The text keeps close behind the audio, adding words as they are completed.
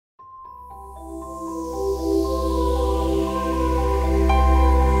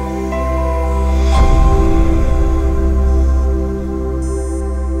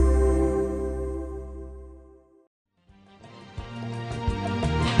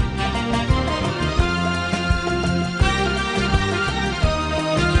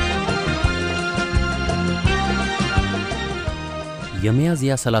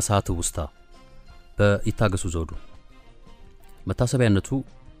የሚያዝያ 30 ትውስታ በይታገሱ ዘውዱ መታሰቢያነቱ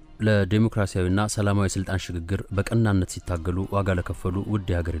ለዲሞክራሲያዊና ሰላማዊ ስልጣን ሽግግር በቀናነት ሲታገሉ ዋጋ ለከፈሉ ውድ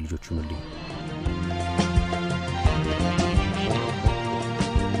የሀገር ልጆች ሁሉልኝ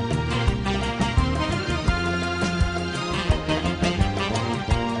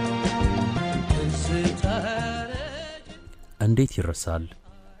እንዴት ይረሳል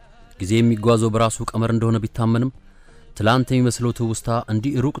ጊዜ የሚጓዘው በራሱ ቀመር እንደሆነ ቢታመንም ትላንት የሚመስለው ትውስታ እንዲ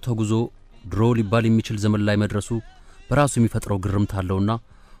ሩቅ ተጉዞ ድሮ ሊባል የሚችል ዘመን ላይ መድረሱ በራሱ የሚፈጥረው ግርምት አለውና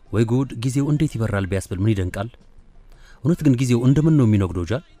ወይ ጉድ ጊዜው እንዴት ይበራል ቢያስብል ምን ይደንቃል እውነት ግን ጊዜው እንደምን ነው የሚነግደው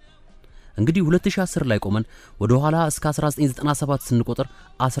ጃል እንግዲህ 2010 ላይ ቆመን ወደ ኋላ እስከ 1997 ስንቆጥር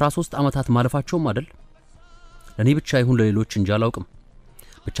 13 አመታት ማለፋቸውም አይደል ለኔ ብቻ ይሁን ለሌሎች እንጂ አላውቅም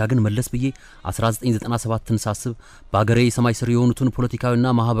ብቻ ግን መለስ ብዬ 1997ን ሳስብ ባገሬ የሰማይ ስር የሆኑትን ፖለቲካዊና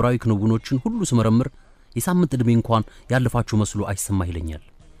ማህበራዊ ክንውኖችን ሁሉ ስመረምር የሳምንት እድሜ እንኳን ያለፋችሁ መስሎ አይሰማ ይለኛል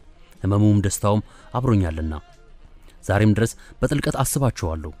ህመሙም ደስታውም አብሮኛልና ዛሬም ድረስ በጥልቀት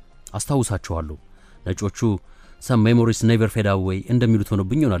አስባቸዋለሁ አስታውሳቸዋለሁ ነጮቹ some memories never fade away እንደሚሉት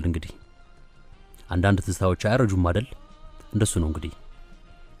ሆነብኝ ይሆናል እንግዲህ አንዳንድ ትዝታዎች አያረጁም አይደል እንደሱ ነው እንግዲህ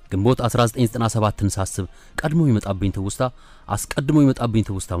ግንቦት 1997ን ሳስብ ቀድሞ ይመጣብኝ ትውስታ አስቀድሞ ይመጣብኝ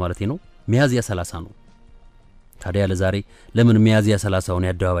ትውስታ ማለቴ ነው ሚያዝያ 30 ነው ታዲያ ለዛሬ ለምን ሚያዝያ 30ውን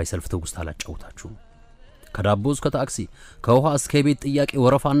ያደባባይ ሰልፍ ትውስታ አላጫውታችሁ ከዳቦ እስከ ታክሲ ከውሃ እስከ ቤት ጥያቄ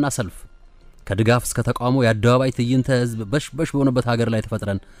ወረፋና ሰልፍ ከድጋፍ እስከ ተቃውሞ ያደባባይ ትዕይንተ ህዝብ በሽበሽ በሆነበት ሀገር ላይ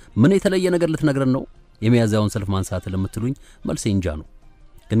ተፈጥረን ምን የተለየ ነገር ልትነግረን ነው የሚያዝያውን ሰልፍ ማንሳት ለምትሉኝ መልሴ እንጃ ነው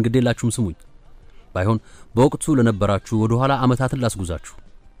ግን ግዴላችሁም ስሙኝ ባይሆን በወቅቱ ለነበራችሁ ወደ ኋላ አመታትን ላስጉዛችሁ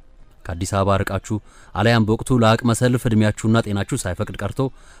ከአዲስ አበባ ርቃችሁ አለያም በወቅቱ ለአቅመ ሰልፍ እድሜያችሁና ጤናችሁ ሳይፈቅድ ቀርቶ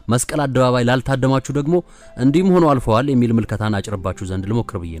መስቀል አደባባይ ላልታደማችሁ ደግሞ እንዲም ሆኖ አልፈዋል የሚል ምልከታን አጭርባችሁ ዘንድ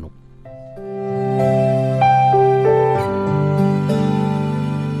ልሞክር ብዬ ነው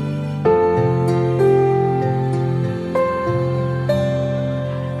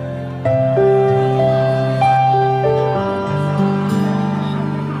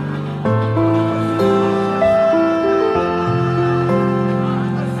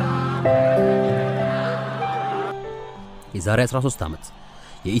የዛሬ 13 አመት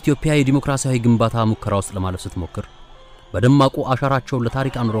የኢትዮጵያ የዲሞክራሲያዊ ግንባታ ሙከራ ውስጥ ለማለፍ ስትሞክር በደማቁ አሻራቸውን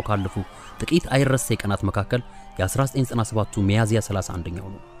ለታሪክ አንሮ ካለፉ ጥቂት አይረሴ ቀናት መካከል የ1997ቱ ሚያዝያ 31ኛው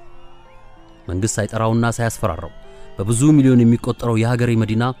ነው መንግስት ሳይጠራውና ሳያስፈራራው በብዙ ሚሊዮን የሚቆጠረው የሀገሬ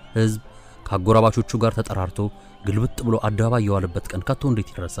መዲና ህዝብ ካጎራባቾቹ ጋር ተጠራርቶ ግልብጥ ብሎ አደባባይ የዋለበት ቀን ከቶ እንዴት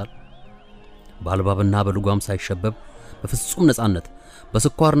ይረሳል ባልባብና በልጓም ሳይሸበብ በፍጹም ነጻነት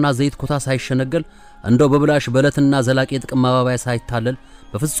በስኳርና ዘይት ኮታ ሳይሸነገል እንደው በብላሽ በለትና ዘላቂ ጥቅም ማባባያ ሳይታለል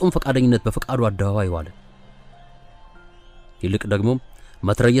በፍጹም ፈቃደኝነት በፈቃዱ አደባባይ ዋለ ይልቅ ደግሞ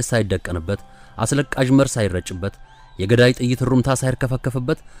መትረየስ ሳይደቀንበት አስለቃጅ መር ሳይረጭበት የገዳይ ጥይት ሩምታ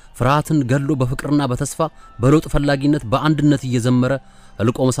ሳይርከፈከፍበት ፍርሃትን ገሎ በፍቅርና በተስፋ በለውጥ ፈላጊነት በአንድነት እየዘመረ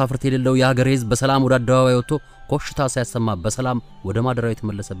እልቆ መሳፍርት የሌለው የሀገር ህዝብ በሰላም ወደ አደባባይ ወጥቶ ኮሽታ ሳይሰማ በሰላም ወደ ማደሪያው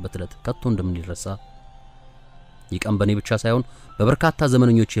የተመለሰበት ዕለት ከቶ እንደምንረሳ ይቀም በኔ ብቻ ሳይሆን በበርካታ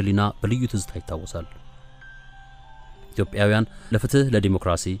ዘመነኞች የሊና በልዩ ትዝታ ይታወሳል ኢትዮጵያውያን ለፍትህ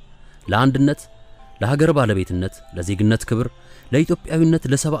ለዲሞክራሲ ለአንድነት ለሀገር ባለቤትነት ለዜግነት ክብር ለኢትዮጵያዊነት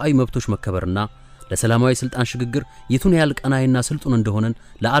ለሰብአዊ መብቶች መከበርና ለሰላማዊ ስልጣን ሽግግር የቱን ያህል ቀናይና ስልጡን እንደሆነን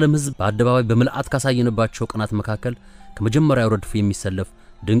ለዓለም ህዝብ በአደባባይ በመልአት ካሳየንባቸው ቀናት መካከል ከመጀመሪያው ረድፍ የሚሰለፍ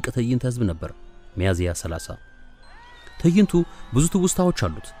ድንቅ ትዕይንተ ህዝብ ነበር ሚያዝያ 30 ትዕይንቱ ብዙ ትውስታዎች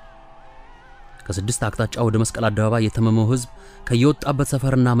አሉት ከስድስት አቅጣጫ ወደ መስቀል አደባባይ የተመመው ህዝብ ከየወጣበት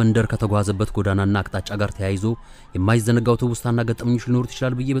ሰፈርና መንደር ከተጓዘበት ጎዳናና አቅጣጫ ጋር ተያይዞ የማይዘነጋው ትውስታና ገጠመኞች ሊኖሩት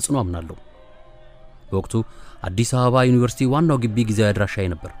ይችላል ብዬ በጽኑ አምናለሁ በወቅቱ አዲስ አበባ ዩኒቨርሲቲ ዋናው ግቢ ጊዜያዊ አድራሻዬ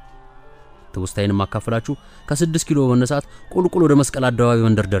ነበር ትውስታዬን ማካፈላችሁ ከ6 ኪሎ በመነሳት ቁልቁል ወደ መስቀል አደባባይ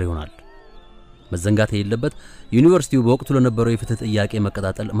መንደርደር ይሆናል መዘንጋት የሌለበት ዩኒቨርሲቲው በወቅቱ ለነበረው የፍትህ ጥያቄ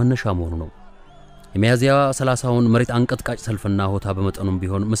መቀጣጠል መነሻ መሆኑ ነው የሚያዝያ 30ውን መሬት አንቀጥቃጭ ሰልፍና ሆታ በመጠኑም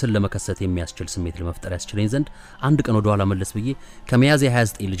ቢሆን ምስል ለመከሰት የሚያስችል ስሜት ለመፍጠር ያስችለኝ ዘንድ አንድ ቀን ወደ ኋላ መለስ ብዬ ከሚያዝያ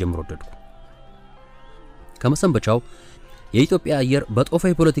 29 ልጀምር ወደድኩ ከመሰንበቻው የኢትዮጵያ አየር በጦፈ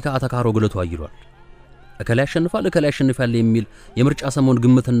የፖለቲካ አተካሮ ግለቱ አይሏል እከላይ ያሸንፋል የሚል የምርጫ ሰሞን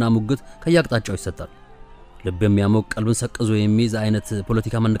ግምትና ሙግት ከያቅጣጫው ይሰጣል ልብ የሚያሞቅ ቀልብን ሰቅዞ የሚይዝ አይነት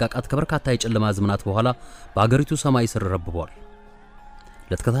ፖለቲካ መነቃቃት ከበርካታ የጨለማ ዘመናት በኋላ በአገሪቱ ሰማይ ስር ረብቧል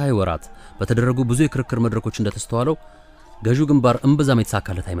ለተከታታይ ወራት በተደረጉ ብዙ የክርክር መድረኮች እንደተስተዋለው ገዢው ግንባር እንብዛም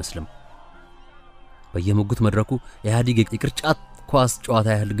የተሳካለት አይመስልም በየሙግት መድረኩ የኢህአዴግ የቅርጫት ኳስ ጨዋታ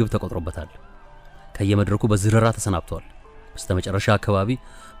ያህል ግብ ተቆጥሮበታል ከየመድረኩ በዝረራ ተሰናብቷል በስተመጨረሻ አካባቢ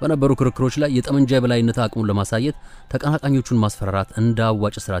በነበሩ ክርክሮች ላይ የጠመንጃ የበላይነት አቅሙን ለማሳየት ተቀናቃኞቹን ማስፈራራት እንደ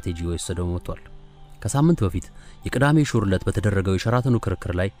አዋጭ ስትራቴጂ ወሰደው መጥቷል ከሳምንት በፊት የቅዳሜ ሹርለት በተደረገው የሸራተኑ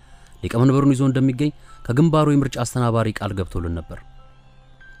ክርክር ላይ ሊቀመንበሩን ይዞ እንደሚገኝ ከግንባሩ የምርጫ አስተናባሪ ቃል ገብቶልን ነበር።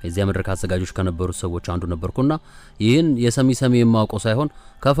 የዚያ መድረክ አዘጋጆች ከነበሩት ሰዎች አንዱ ነበርኩና ይህን የሰሚ የማውቀው ሳይሆን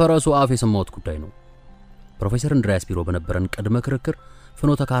ከፈረሱ አፍ የሰማሁት ጉዳይ ነው። ፕሮፌሰር እንድሪያስ ቢሮ በነበረን ቅድመ ክርክር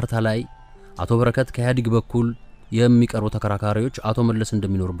ፍኖተ ካርታ ላይ አቶ በረከት ከኢህአዴግ በኩል የሚቀርቡ ተከራካሪዎች አቶ መለስ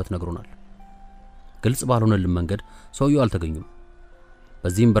እንደሚኖሩበት ነግሮናል። ግልጽ ባልሆነልን መንገድ ሰውየው አልተገኙም።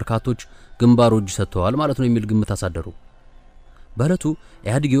 በዚህም በርካቶች ግንባሩ እጅ ሰጥተዋል ማለት ነው የሚል ግምት አሳደሩ። በእለቱ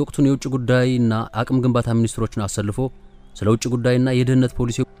ኢህአዴግ የወቅቱን የውጭ ጉዳይና አቅም ግንባታ ሚኒስትሮችን አሰልፎ ስለ ውጭ ጉዳይና የደህንነት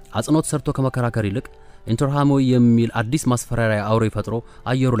ፖሊሲ አጽንኦት ሰርቶ ከመከራከር ይልቅ ኢንተርሃሞይ የሚል አዲስ ማስፈራሪያ አውሬ ፈጥሮ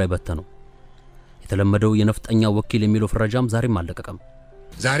አየሩ ላይ በተነው። የተለመደው የነፍጠኛ ወኪል የሚለው ፍረጃም ዛሬም አልለቀቀም።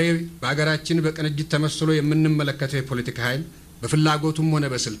 ዛሬ በአገራችን በቅንጅት ተመስሎ የምንመለከተው የፖለቲካ ኃይል በፍላጎቱም ሆነ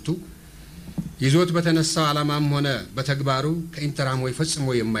በስልቱ ይዞት በተነሳው ዓላማም ሆነ በተግባሩ ከኢንተርሃሞይ ፈጽሞ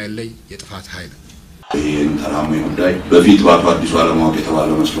የማይለይ የጥፋት ኃይል። የኢንተርሃሞይ ጉዳይ በፊት በአቶ አዲሱ ዓለማወቅ የተባለ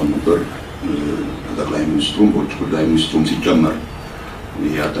መስሎ ነበር። ጠቅላይ ሚኒስትሩም በውጭ ጉዳይ ሚኒስትሩም ሲጀመር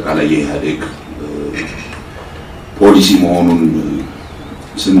የአጠቃላይ የኢህአዴግ ፖሊሲ መሆኑን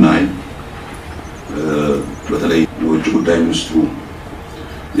ስናይ በተለይ የውጭ ጉዳይ ሚኒስትሩ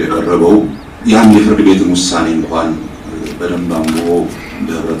የቀረበው ያን የፍርድ ቤት ውሳኔ እንኳን በደንብ አንብቦ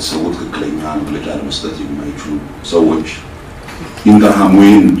ለህብረተሰቡ ትክክለኛ መግለጫ ለመስጠት የማይችሉ ሰዎች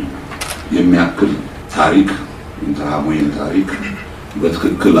ኢንተርሃሞይን የሚያክል ታሪክ ኢንተርሃሞይን ታሪክ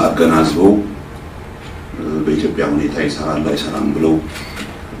በትክክል አገናዝበው በኢትዮጵያ ሁኔታ ይሰራል አይሰራም ብለው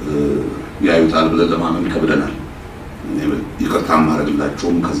ያዩታል ብለን ለማመን ከብደናል። ይቅርታ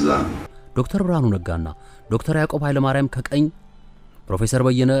ማድረግላቸውም ከዛ ዶክተር ብርሃኑ ነጋና ዶክተር ያዕቆብ ኃይለማርያም ከቀኝ ፕሮፌሰር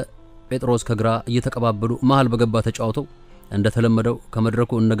በየነ ጴጥሮስ ከግራ እየተቀባበሉ መሃል በገባ ተጫውተው እንደተለመደው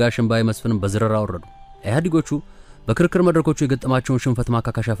ከመድረኩ እነጋሽን ባይ መስፍን በዝረራ ወረዱ። ኢህአዴጎቹ በክርክር መድረኮቹ የገጠማቸውን ሽንፈት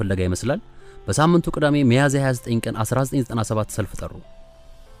ማካካሻ ፍለጋ ይመስላል በሳምንቱ ቅዳሜ ሚያዝያ 29 ቀን 1997 ሰልፍ ጠሩ።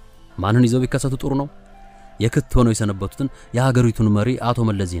 ማንን ይዘው ቢከሰቱ ጥሩ ነው? የክት ሆነው የሰነበቱትን የሀገሪቱን መሪ አቶ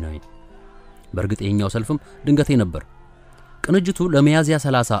መለስ ዜናዊን። በእርግጥ የኛው ሰልፍም ድንገቴ ነበር። ቅንጅቱ ለሚያዝያ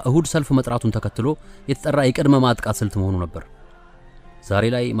 30 እሁድ ሰልፍ መጥራቱን ተከትሎ የተጠራ የቅድመ ማጥቃት ስልት መሆኑ ነበር። ዛሬ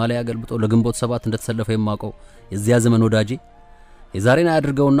ላይ ማሊያ ገልብጦ ለግንቦት 7 እንደተሰለፈ የማውቀው የዚያ ዘመን ወዳጄ የዛሬን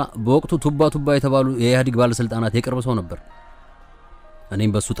አያድርገውና በወቅቱ ቱባ የተባሉ የኢህአዴግ ባለስልጣናት የቅርብ ሰው ነበር።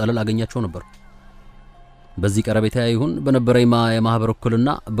 እኔም በሱ ጠለል አገኛቸው ነበር። በዚህ ቀረቤታ ይሁን በነበረኝ የማህበር እኩልና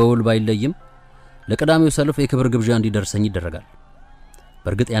በውል ባይለይም ለቅዳሜው ሰልፍ የክብር ግብዣ እንዲደርሰኝ ይደረጋል።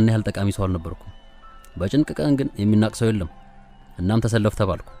 በእርግጥ ያን ያህል ጠቃሚ ሰው አልነበርኩም። በጭንቅ ቀን ግን የሚናቅሰው የለም። እናም ተሰለፍ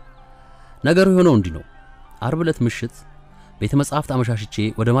ተባልኩ። ነገሩ የሆነው እንዲህ ነው። አርብ ዕለት ምሽት ቤተ መጻሕፍት አመሻሽቼ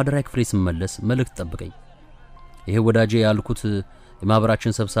ወደ ማደሪያ ክፍሌ ስመለስ መልእክት ጠብቀኝ። ይሄ ወዳጄ ያልኩት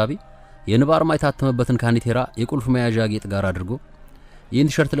የማህበራችን ሰብሳቢ የንብ አርማ የታተመበትን ካኒቴራ የቁልፍ መያዣ ጌጥ ጋር አድርጎ ይህን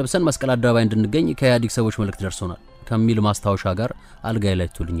ቲሸርት ለብሰን መስቀል አደባባይ እንድንገኝ ከኢህአዴግ ሰዎች መልእክት ደርሶናል ከሚል ማስታወሻ ጋር አልጋይ ላይ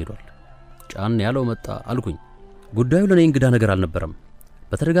ትቶልኝ ሄዷል። ጫን ያለው መጣ አልኩኝ። ጉዳዩ ለኔ እንግዳ ነገር አልነበረም።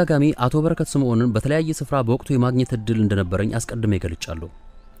 በተደጋጋሚ አቶ በረከት ስምዖንን በተለያየ ስፍራ በወቅቱ የማግኘት እድል እንደነበረኝ አስቀድሜ ገልጫለሁ።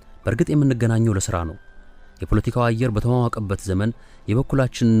 በእርግጥ የምንገናኘው ለስራ ነው። የፖለቲካው አየር በተማዋቀበት ዘመን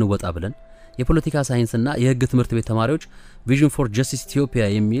የበኩላችንን እንወጣ ብለን የፖለቲካ ሳይንስና የህግ ትምህርት ቤት ተማሪዎች ቪዥን ፎር ጀስቲስ ኢትዮጵያ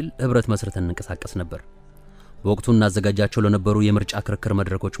የሚል ህብረት መስርተን እንቀሳቀስ ነበር። በወቅቱ እናዘጋጃቸው ለነበሩ የምርጫ ክርክር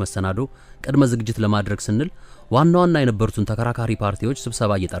መድረኮች መሰናዶ ቅድመ ዝግጅት ለማድረግ ስንል ዋና የነበሩትን ተከራካሪ ፓርቲዎች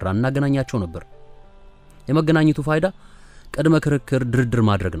ስብሰባ እየጠራን እናገናኛቸው ነበር። የመገናኘቱ ፋይዳ ቅድመ ክርክር ድርድር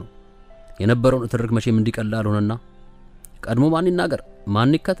ማድረግ ነው። የነበረውን ትርክ መቼም እንዲቀላል ሆነና ቀድሞ ማን ይናገር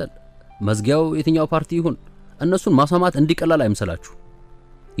ማን ይከተል መዝጊያው የትኛው ፓርቲ ይሁን እነሱን ማስማማት እንዲቀላል አይምሰላችሁ።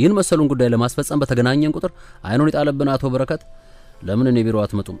 ይህን መሰሉን ጉዳይ ለማስፈጸም በተገናኘን ቁጥር አይኑን ይጣለብን አቶ በረከት ለምን እኔ ቢሮ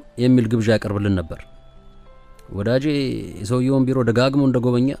አትመጡም የሚል ግብዣ ያቀርብልን ነበር። ወዳጄ የሰውየውን ቢሮ ደጋግሞ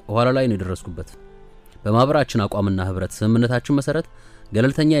እንደጎበኘ ኋላ ላይ ነው የደረስኩበት። በማህበራችን አቋምና ህብረት ስምምነታችን መሰረት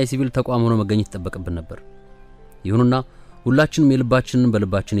ገለልተኛ የሲቪል ተቋም ሆኖ መገኘት ይጠበቅብን ነበር። ይሁንና ሁላችንም የልባችንን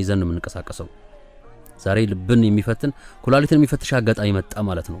በልባችን ይዘን የምንቀሳቀሰው ዛሬ ልብን የሚፈትን ኩላሊትን የሚፈትሽ አጋጣሚ መጣ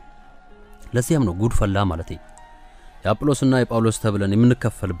ማለት ነው። ለዚያም ነው ጉድ ፈላ ማለቴ። የአጵሎስና የጳውሎስ ተብለን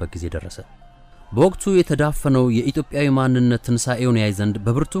የምንከፈልበት ጊዜ ደረሰ። በወቅቱ የተዳፈነው የኢትዮጵያዊ ማንነት ትንሳኤውን ያይ ዘንድ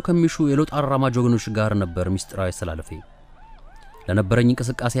በብርቱ ከሚሹ የለውጥ አራማጅ ወገኖች ጋር ነበር ሚስጥራዊ ሰላለፌ። ለነበረኝ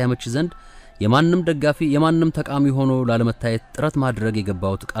እንቅስቃሴ ያመች ዘንድ የማንንም ደጋፊ የማንንም ተቃሚ ሆኖ ላለመታየት ጥረት ማድረግ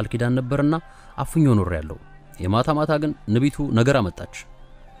የገባውት ቃል ኪዳን ነበርና አፍኞ ኖሬያለሁ። የማታ ማታ ግን ንቢቱ ነገር አመጣች።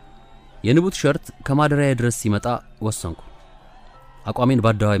 የንቡ ቲሸርት ከማደሪያዬ ድረስ ሲመጣ ወሰንኩ። አቋሜን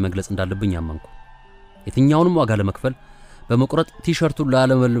በአደባባይ መግለጽ እንዳለብኝ አመንኩ። የትኛውንም ዋጋ ለመክፈል በመቁረጥ ቲሸርቱን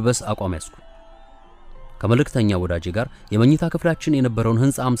ላለመልበስ አቋም ያዝኩ። ከመልእክተኛ ወዳጄ ጋር የመኝታ ክፍላችን የነበረውን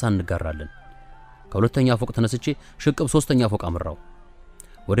ህንጻ 50 እንጋራለን። ከሁለተኛ ፎቅ ተነስቼ ሽቅብ 3ኛ ፎቅ አመራው።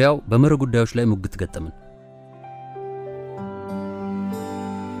 ወዲያው በመረ ጉዳዮች ላይ ሙግት ገጠምን።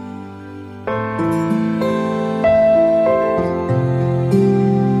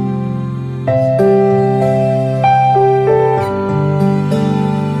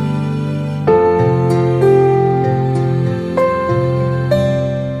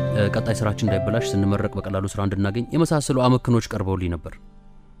 ቀጣይ ስራችን እንዳይበላሽ ስንመረቅ በቀላሉ ስራ እንድናገኝ የመሳሰሉ አመክኖች ቀርበውልኝ ነበር።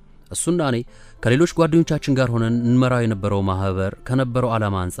 እሱና እኔ ከሌሎች ጓደኞቻችን ጋር ሆነን እንመራው የነበረው ማህበር ከነበረው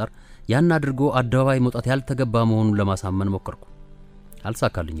ዓላማ አንፃር ያን አድርጎ አደባባይ መውጣት ያልተገባ መሆኑን ለማሳመን ሞከርኩ።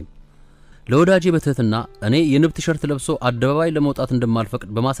 አልሳካልኝም። ለወዳጄ በትህትና እኔ የንብ ቲሸርት ለብሶ አደባባይ ለመውጣት እንደማልፈቅድ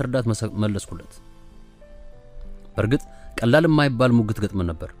በማስረዳት መለስኩለት። በርግጥ ቀላል የማይባል ሙግት ገጥመን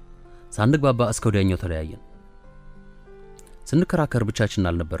ነበር። ሳንግባባ እስከ ወዲያኛው ተለያየን። ስንከራከር ብቻችን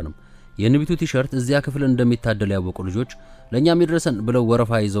አልነበርንም። የንቢቱ ቲሸርት እዚያ ክፍል እንደሚታደል ያወቁ ልጆች ለኛም ይድረሰን ብለው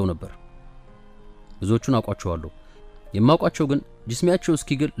ወረፋ ይዘው ነበር። ብዙዎቹን አውቃቸዋለሁ። የማውቃቸው ግን ጅስሚያቸው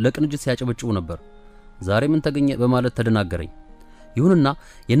እስኪግል ለቅንጅት ሲያጨበጭቡ ነበር። ዛሬ ምን ተገኘ በማለት ተደናገረኝ። ይሁንና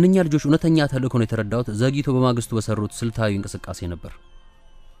የእነኛ ልጆች እውነተኛ ተልእኮን የተረዳሁት ዘግይቶ በማግስቱ በሰሩት ስልታዊ እንቅስቃሴ ነበር።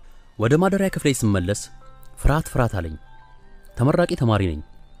 ወደ ማደሪያ ክፍሌ ስመለስ ፍርሃት አለኝ። ተመራቂ ተማሪ ነኝ።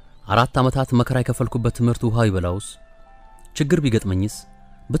 4 ዓመታት መከራ የከፈልኩበት ትምህርት ውሃ ይበላውስ? ችግር ቢገጥመኝስ?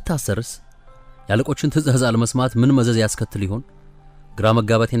 ብታሰርስ? ያለቆችን ትዕዛዝ አለመስማት ምን መዘዝ ያስከትል ይሆን? ግራ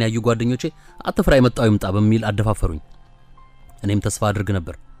መጋባቴን ያዩ ጓደኞቼ አትፍራ የመጣው ይምጣ በሚል አደፋፈሩኝ። እኔም ተስፋ አድርግ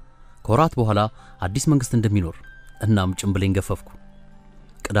ነበር ከወራት በኋላ አዲስ መንግስት እንደሚኖር። እናም ጭምብሌን ገፈፍኩ።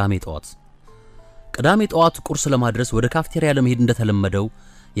 ቅዳሜ ጠዋት ቁርስ ለማድረስ ወደ ካፍቴሪያ ለመሄድ እንደተለመደው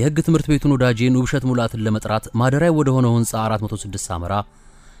የህግ ትምህርት ቤቱን ወዳጄን ውብሸት ሙላትን ለመጥራት ማደሪያ ወደ ሆነው ህንጻ 406 ሳመራ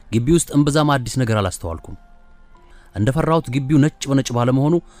ግቢ ውስጥ እንብዛም አዲስ ነገር አላስተዋልኩም። እንደፈራሁት ግቢው ነጭ በነጭ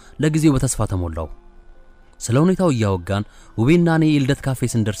ባለመሆኑ ለጊዜው በተስፋ ተሞላው። ስለ ሁኔታው እያወጋን ውቤና እኔ የልደት ካፌ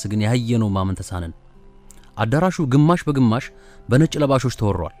ስንደርስ ግን ያየነው ማመን ተሳነን። አዳራሹ ግማሽ በግማሽ በነጭ ለባሾች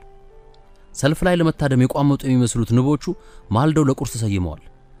ተወሯል። ሰልፍ ላይ ለመታደም የቋመጡ የሚመስሉት ንቦቹ ማልደው ለቁርስ ተሰይመዋል።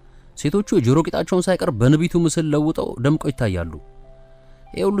 ሴቶቹ የጆሮ ጌጣቸውን ሳይቀር በንቢቱ ምስል ለውጠው ደምቀው ይታያሉ።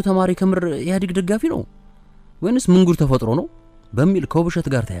 ሁሉ ተማሪ ከምር ኢህአዴግ ደጋፊ ነው ወይንስ ምንጉር ተፈጥሮ ነው በሚል ከውብሸት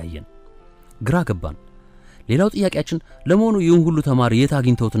ጋር ተያየን። ግራ ገባን። ሌላው ጥያቄያችን ለመሆኑ ይሁን ሁሉ ተማሪ የት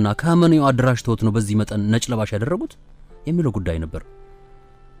አግኝተውትና ከመኔው አድራሽተውት ነው በዚህ መጠን ነጭ ለባሽ ያደረጉት የሚለው ጉዳይ ነበር።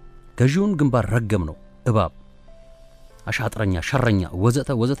 ገዢውን ግንባር ረገም ነው። እባብ፣ አሻጥረኛ፣ ሸረኛ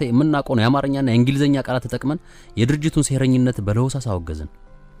ወዘተ የምናውቀው የአማርኛና የእንግሊዘኛ ቃላት ተጠቅመን የድርጅቱን ሴረኝነት በለሆሳስ አወገዝን።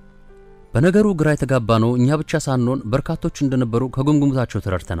 በነገሩ ግራ የተጋባ ነው እኛ ብቻ ሳንሆን በርካቶች እንደነበሩ ከጉምጉምታቸው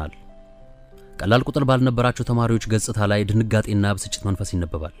ተረድተናል። ቀላል ቁጥር ባልነበራቸው ተማሪዎች ገጽታ ላይ ድንጋጤና ብስጭት መንፈስ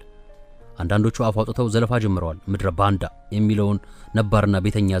ይነበባል። አንዳንዶቹ አፍ አውጥተው ዘለፋ ጀምረዋል። ምድረ ባንዳ የሚለውን ነባርና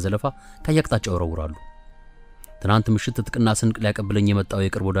ቤተኛ ዘለፋ ከየአቅጣጫው ይወረውራሉ። ትናንት ምሽት ትጥቅና ስንቅ ሊያቀብለኝ የመጣው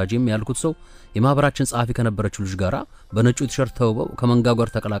የቅርብ ወዳጄም ያልኩት ሰው የማህበራችን ጸሐፊ ከነበረችው ልጅ ጋራ በነጩ ቲሸርት ተውበው ከመንጋው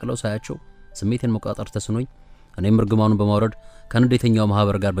ጋር ተቀላቅለው ሳያቸው ስሜቴን መቆጣጠር ተስኖኝ እኔም እርግማኑን በማውረድ ከንዴተኛው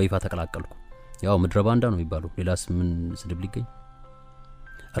ማህበር ጋር በይፋ ተቀላቀልኩ። ያው ምድረ ባንዳ ነው የሚባለው፣ ሌላስ ምን ስድብ ሊገኝ?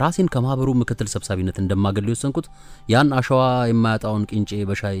 ራሴን ከማህበሩ ምክትል ሰብሳቢነት እንደማገል የወሰንኩት ያን አሸዋ የማያጣውን ቅንጬ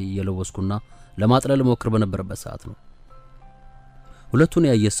በሻይ የለወስኩና ለማጥለል ሞክር በነበረበት ሰዓት ነው። ሁለቱን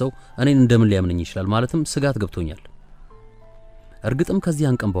ያየሰው እኔን እንደምን ሊያምነኝ ይችላል ማለትም ስጋት ገብቶኛል። እርግጥም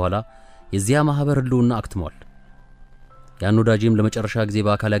ከዚያን ቀን በኋላ የዚያ ማህበር ህልውና አክትሟል። ያን ወዳጄም ለመጨረሻ ጊዜ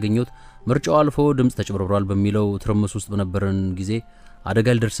በአካል ያገኘሁት ምርጫው አልፎ ድምጽ ተጭበርብሯል በሚለው ትርምስ ውስጥ በነበረን ጊዜ አደጋ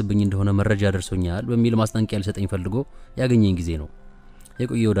ሊደርስብኝ እንደሆነ መረጃ ደርሶኛል በሚል ማስጠንቀቂያ ሊሰጠኝ ፈልጎ ያገኘኝ ጊዜ ነው።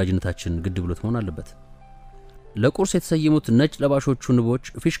 የቆየ ወዳጅነታችን ግድ ብሎት መሆን አለበት። ለቁርስ የተሰየሙት ነጭ ለባሾቹ ንቦች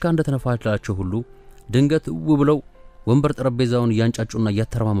ፊሽካ እንደተነፋላቸው ሁሉ ድንገት ብለው ወንበር ጠረጴዛውን ያንጫጩና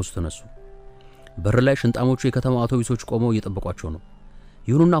ያተረማመሱ ተነሱ። በር ላይ ሽንጣሞቹ የከተማ አውቶቡሶች ቆመው እየጠበቋቸው ነው።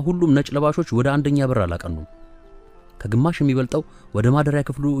 ይሁንና ሁሉም ነጭ ለባሾች ወደ አንደኛ በር አላቀኑም። ከግማሽ የሚበልጠው ወደ ማደሪያ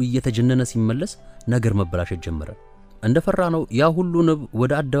ክፍሉ እየተጀነነ ሲመለስ ነገር መበላሸት ጀመረ። እንደፈራነው ያ ሁሉ ንብ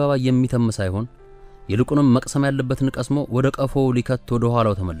ወደ አደባባይ የሚተም ሳይሆን ይልቁንም መቅሰም ያለበትን ቀስሞ ወደ ቀፎ ሊከት ወደ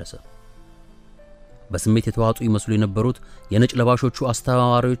ኋላው ተመለሰ። በስሜት የተዋጡ ይመስሉ የነበሩት የነጭ ለባሾቹ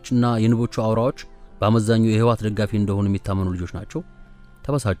አስተዋዋሪዎችና የንቦቹ አውራዎች በአመዛኙ የህዋት ደጋፊ እንደሆኑ የሚታመኑ ልጆች ናቸው።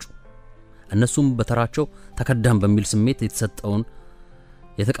 ተበሳጩ። እነሱም በተራቸው ተከዳም በሚል ስሜት የተሰጠውን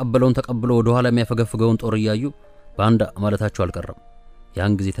የተቀበለውን ተቀብሎ ወደ ኋላ የሚያፈገፍገውን ጦር ያዩ ባንዳ ማለታቸው አልቀረም።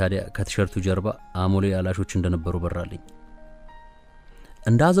 ያን ጊዜ ታዲያ ከቲሸርቱ ጀርባ አሞሌ ያላሾች እንደነበሩ በራልኝ።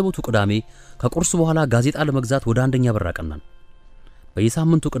 እንዳዘቡቱ ቅዳሜ ከቁርስ በኋላ ጋዜጣ ለመግዛት ወደ አንደኛ በር አቀናን።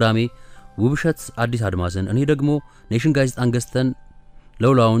 በየሳምንቱ ቅዳሜ ውብሸት አዲስ አድማስን እኔ ደግሞ ኔሽን ጋዜጣን ገዝተን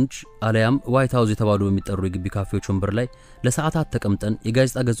ላውንጅ አለያም ዋይት ሃውስ የተባሉ የሚጠሩ የግቢ ካፌዎች ወንበር ላይ ለሰዓታት ተቀምጠን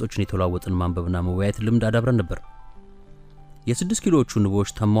የጋዜጣ ገጾችን የተላወጥን ማንበብና መወያየት ልምድ አዳብረን ነበር። የ6 ኪሎዎቹ ንቦች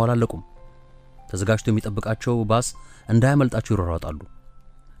ተማዋላለቁም። ተዘጋጅቶ የሚጠብቃቸው ባስ እንዳያመልጣቸው ይሯሯጣሉ።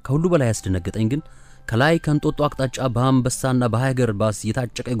 ከሁሉ በላይ ያስደነገጠኝ ግን ከላይ ከንጦጦ አቅጣጫ በአንበሳና በሃይገር ባስ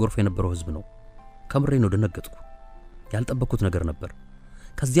የታጨቀ ጎርፍ የነበረው ህዝብ ነው። ከምሬ ነው ደነገጥኩ። ያልጠበቅኩት ነገር ነበር።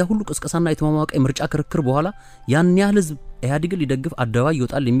 ከዚያ ሁሉ ቅስቀሳና የተማማቀ ምርጫ ክርክር በኋላ ያን ያህል ህዝብ ኢህአዴግን ሊደግፍ አደባባይ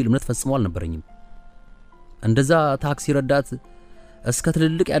ይወጣል የሚል እምነት ፈጽሞ አልነበረኝም። እንደዛ ታክሲ ረዳት እስከ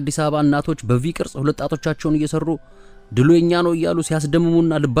ትልልቅ የአዲስ አበባ እናቶች በቪ ቅርጽ ሁለት ጣቶቻቸውን እየሰሩ ድሉ የኛ ነው እያሉ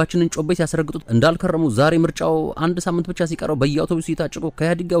ሲያስደምሙና ልባችንን ጮቤ ሲያስረግጡት እንዳልከረሙ ዛሬ ምርጫው አንድ ሳምንት ብቻ ሲቀረው በየአውቶቡሱ ይታጭቁ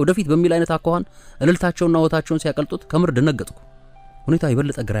ከኢህአዴግ ጋር ወደፊት በሚል አይነት አኳኋን እልልታቸውና ወታቸውን ሲያቀልጡት ከምር ደነገጥኩ። ሁኔታ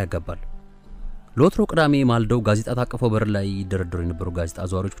የበለጠ ግራ ያጋባል። ለወትሮ ቅዳሜ ማልደው ጋዜጣ ታቀፈው በር ላይ ይደረደሩ የነበሩ ጋዜጣ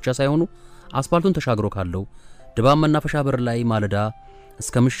አዘዋሪዎች ብቻ ሳይሆኑ አስፋልቱን ተሻግሮ ካለው ድባብ መናፈሻ በር ላይ ማለዳ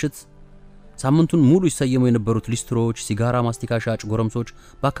እስከ ምሽት ሳምንቱን ሙሉ ይሰየሙ የነበሩት ሊስትሮች፣ ሲጋራ ማስቲካ ሻጭ ጎረምሶች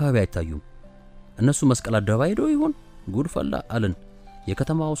በአካባቢ አይታዩም። እነሱ መስቀል አደባባይ ሄደው ይሆን? ጉድ ፈላ አለን።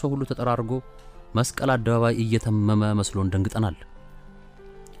 የከተማው ሰው ሁሉ ተጠራርጎ መስቀል አደባባይ እየተመመ መስሎን ደንግጠናል።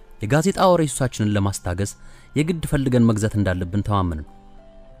 የጋዜጣ ወሬ ሱሳችንን ለማስታገስ የግድ ፈልገን መግዛት እንዳለብን ተማመንን።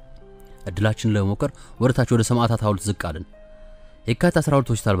 እድላችንን ለመሞከር ወደታች ወደ ሰማዕታት ሐውልት ዝቅ አለን። የካቲት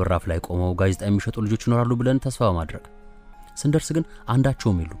 12 ሆስፒታል በራፍ ላይ ቆመው ጋዜጣ የሚሸጡ ልጆች ይኖራሉ ብለን ተስፋ በማድረግ ስንደርስ ግን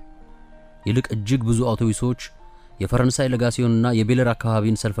አንዳቸውም የሉ። ይልቅ እጅግ ብዙ አውቶቡሶች የፈረንሳይ ለጋሲዮንና የቤለር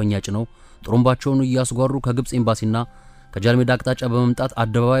አካባቢን ሰልፈኛ ጭነው ጥሩምባቸውን እያስጓሩ ከግብጽ ኤምባሲና ከጃልሜዳ አቅጣጫ በመምጣት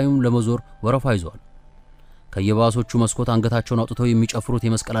አደባባዩን ለመዞር ወረፋ ይዘዋል። ከየባሶቹ መስኮት አንገታቸውን አውጥተው የሚጨፍሩት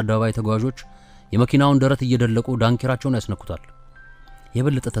የመስቀል አደባባይ ተጓዦች የመኪናውን ደረት እየደለቁ ዳንኪራቸውን ያስነኩታል።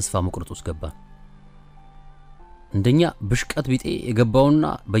 የበለጠ ተስፋ መቁረጥ ውስጥ ገባን። እንደኛ ብሽቀት ቢጤ የገባውና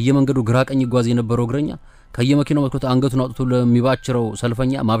በየመንገዱ ግራቀኝ ይጓዝ የነበረው እግረኛ ከየመኪናው መስኮት አንገቱን አውጥቶ ለሚባችረው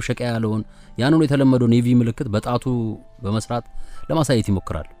ሰልፈኛ ማብሸቂያ ያለውን ያንኑ የተለመደውን የቪ ምልክት በጣቱ በመስራት ለማሳየት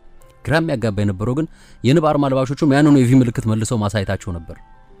ይሞክራል። ግራም ያጋባ የነበረው ግን የንብ አርማ ለባሾቹም ያንኑ የቪ ምልክት መልሰው ማሳየታቸው ነበር።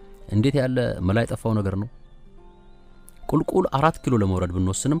 እንዴት ያለ መላይ ጠፋው ነገር ነው። ቁልቁል 4 ኪሎ ለመውረድ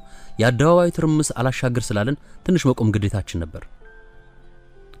ብንወስንም የአደባባዩ ትርምስ አላሻገር ስላለን ትንሽ መቆም ግዴታችን ነበር።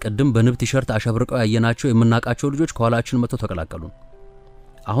 ቀደም በንብ ቲሸርት አሸብርቀው ያየናቸው የምናቃቸው ልጆች ከኋላችን መጥተው ተቀላቀሉን።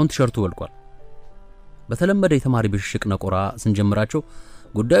 አሁን ቲሸርቱ ወልቋል። በተለመደ የተማሪ ብሽሽቅ ነቆራ ስንጀምራቸው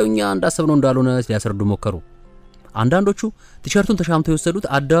ጉዳዩኛ እንዳሰብነው እንዳልሆነ ሊያስረዱ ሞከሩ። አንዳንዶቹ ቲሸርቱን ተሻምተው የወሰዱት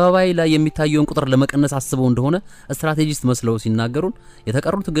አደባባይ ላይ የሚታየውን ቁጥር ለመቀነስ አስበው እንደሆነ ስትራቴጂስት መስለው ሲናገሩን፣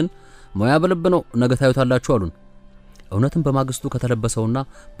 የተቀሩት ግን ሞያ በልብ ነው ነገ ታዩታላችሁ አሉን። እውነትም በማግስቱ ከተለበሰውና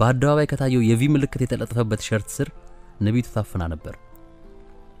በአደባባይ ከታየው የቪ ምልክት የተለጠፈበት ቲሸርት ስር ንቢቱ ታፍና ነበር።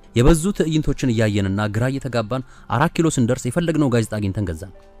 የበዙ ትዕይንቶችን እያየንና ግራ እየተጋባን 4 ኪሎ ስንደርስ የፈለግነው ጋዜጣ አግኝተን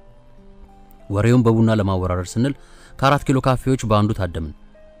ገዛን። ወሬውን በቡና ለማወራረድ ስንል ከ4 ኪሎ ካፌዎች በአንዱ ታደምን።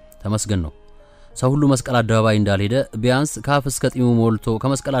 ተመስገን ነው። ሰው ሁሉ መስቀል አደባባይ እንዳልሄደ ቢያንስ ካፍ እስከ ጢሙ ሞልቶ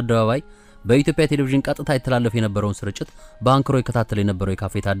ከመስቀል አደባባይ በኢትዮጵያ ቴሌቪዥን ቀጥታ ይተላለፍ የነበረውን ስርጭት በአንክሮ ይከታተል የነበረው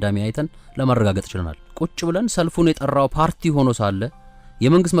የካፌ ታዳሚ አይተን ለማረጋገጥ ችለናል። ቁጭ ብለን ሰልፉን የጠራው ፓርቲ ሆኖ ሳለ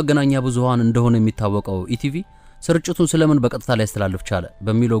የመንግስት መገናኛ ብዙሃን እንደሆነ የሚታወቀው ኢቲቪ ስርጭቱን ስለምን በቀጥታ ላይ ያስተላልፍ ቻለ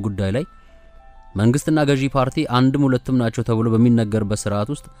በሚለው ጉዳይ ላይ መንግስትና ገዢ ፓርቲ አንድም ሁለትም ናቸው ተብሎ በሚነገርበት ስርዓት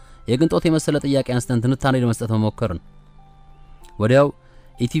ውስጥ የቅንጦት የመሰለ ጥያቄ አንስተን ትንታኔ ለመስጠት መሞከርን። ወዲያው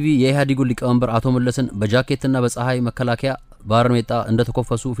ኢቲቪ የኢህአዴጉ ሊቀመንበር አቶ መለስን በጃኬትና በፀሐይ መከላከያ ባርኔጣ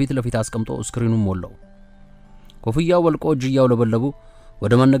እንደተኮፈሱ ፊት ለፊት አስቀምጦ ስክሪኑን ሞላው። ኮፍያው ወልቆ እጅያው ለበለቡ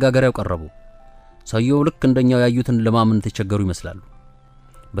ወደ መነጋገሪያው ቀረቡ። ሰውየው ልክ እንደኛው ያዩትን ለማመን ተቸገሩ ይመስላሉ።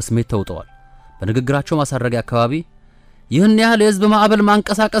 በስሜት ተውጠዋል። በንግግራቸው ማሳረጊያ አካባቢ ይህን ያህል የህዝብ ማዕበል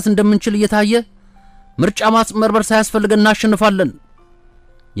ማንቀሳቀስ እንደምንችል እየታየ ምርጫ ማስመርበር ሳያስፈልገን እናሸንፋለን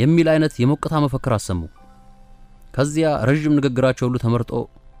የሚል አይነት የሞቅታ መፈክር አሰሙ። ከዚያ ረጅም ንግግራቸው ሁሉ ተመርጦ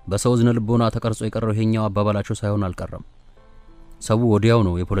በሰው ዝነ ልቦና ተቀርጾ የቀረው ይሄኛው አባባላቸው ሳይሆን አልቀረም። ሰው ወዲያው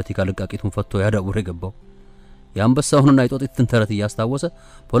ነው የፖለቲካ ልቃቂቱን ፈቶ ያዳውር የገባው። የአንበሳውንና የጦጢትን ተረት እያስታወሰ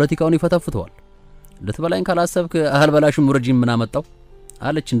ፖለቲካውን ይፈተፍተዋል። ልትበላኝ ካላሰብክ አህል በላሽም ረጅም ምን አመጣው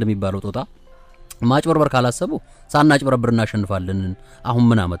አለች እንደሚባለው ጦጣ። ማጭበርበር ካላሰቡ ሳናጭበረብር እናሸንፋለን አሁን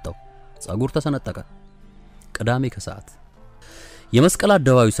ምን አመጣው? ጸጉር ተሰነጠቀ። ቅዳሜ ከሰዓት የመስቀል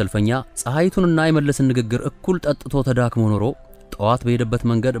አደባባዩ ሰልፈኛ ፀሐይቱንና የመለስን ንግግር እኩል ጠጥቶ ተዳክሞ ኖሮ ጠዋት በሄደበት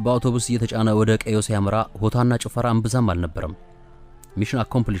መንገድ በአውቶቡስ እየተጫነ ወደ ቀዮ ሲያመራ ሆታና ጭፈራ አንብዛም አልነበረም። ሚሽን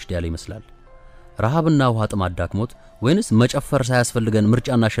አኮምፕሊሽድ ያለ ይመስላል። ረሃብና ውሃ ጥማት ዳክሞት ወይንስ መጨፈር ሳያስፈልገን ምርጫ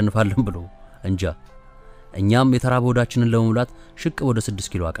እናሸንፋለን ብሎ እንጃ። እኛም የተራበ ሆዳችንን ለመሙላት ሽቅ ወደ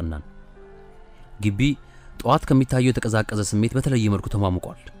 6 ኪሎ አቀናን። ግቢ ጠዋት ከሚታየው የተቀዛቀዘ ስሜት በተለየ መልኩ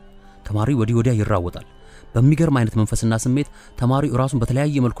ተማምቋል። ተማሪው ወዲያ ይራወጣል። በሚገርም አይነት መንፈስና ስሜት ተማሪው ራሱን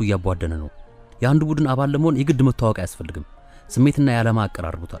በተለያየ መልኩ እያቧደነ ነው። የአንዱ ቡድን አባል ለመሆን የግድ መታወቅ አያስፈልግም። ስሜትና ያለማ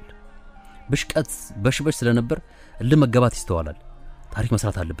አቀራርቡታል። ብሽቀት በሽበሽ ስለነበር ለመገባት ይስተዋላል። ታሪክ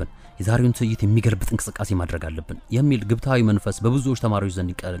መስራት አለብን፣ የዛሬውን ትዕይንት የሚገልብጥ እንቅስቃሴ ማድረግ አለብን የሚል ግብታዊ መንፈስ በብዙዎች ተማሪዎች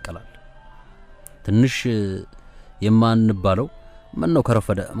ዘንድ ይቀላቀላል። ትንሽ የማንባለው ምን ነው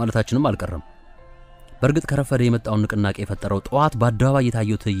ከረፈደ ማለታችንም አልቀረም። በርግጥ ከረፈደ የመጣውን ንቅናቄ የፈጠረው ጧት በአደባባይ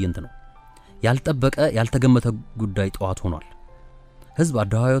የታየው ትዕይንት ነው። ያልጠበቀ ያልተገመተ ጉዳይ ጧት ሆኗል። ህዝብ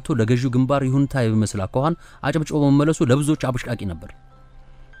አደባባይ ወጥቶ ለገዢው ግንባር ይሁንታ የሚመስል አኳኋን አጨብጭቦ መመለሱ ለብዙዎች አብሽቃቂ ነበር።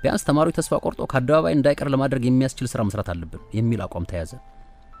 ቢያንስ ተማሪው ተስፋ ቆርጦ ከአደባባይ እንዳይቀር ለማድረግ የሚያስችል ስራ መስራት አለብን የሚል አቋም ተያዘ።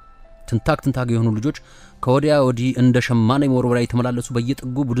 ትንታግ የሆኑ ልጆች ከወዲያ ወዲህ እንደ ሸማኔ መወርወሪያ የተመላለሱ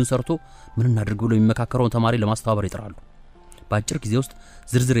በየጥጉ ቡድን ሰርቶ ምን እናድርግ ብሎ የሚመካከረውን ተማሪ ለማስተባበር ይጥራሉ። በአጭር ጊዜ ውስጥ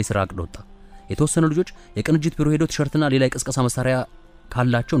ዝርዝር የሥራ ዕቅድ ወጣ። የተወሰኑ ልጆች የቅንጅት ቢሮ ሄደው ቲሸርትና ሌላ የቅስቀሳ መሳሪያ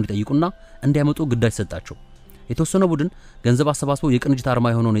ካላቸው እንዲጠይቁና እንዲያመጡ ግዳጅ ሰጣቸው። የተወሰነ ቡድን ገንዘብ አሰባስቦ የቅንጅት አርማ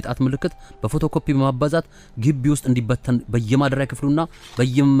የሆነውን የጣት ምልክት በፎቶኮፒ በማባዛት ግቢ ውስጥ እንዲበተን በየማደሪያ ክፍሉና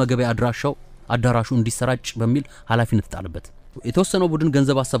በየመገበያ አዳራሹ እንዲሰራጭ በሚል ኃላፊነት ተጣለበት። የተወሰነው ቡድን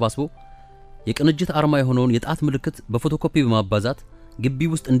ገንዘብ አሰባስቦ የቅንጅት አርማ የሆነውን የጣት ምልክት በፎቶኮፒ በማባዛት ግቢ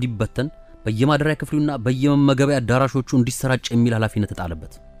ውስጥ እንዲበተን በየማደሪያ ክፍሉና በየመገበያ አዳራሾቹ እንዲሰራጭ የሚል ኃላፊነት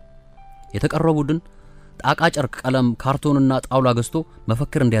ተጣለበት። የተቀረው ቡድን ጣቃ ጨርቅ፣ ቀለም፣ ካርቶንና ጣውላ ገዝቶ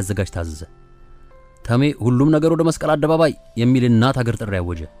መፈክር እንዲያዘጋጅ ታዘዘ። ተሜ ሁሉም ነገር ወደ መስቀል አደባባይ የሚል እናት ሀገር ጥሪ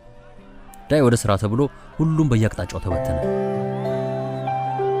ያወጀ። ዳይ ወደ ስራ ተብሎ ሁሉም በየአቅጣጫው ተበተነ።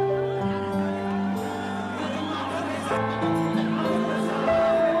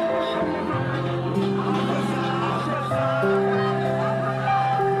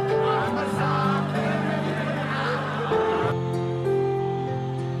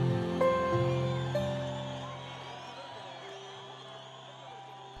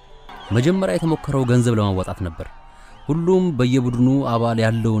 መጀመሪያ የተሞከረው ገንዘብ ለማዋጣት ነበር። ሁሉም በየቡድኑ አባል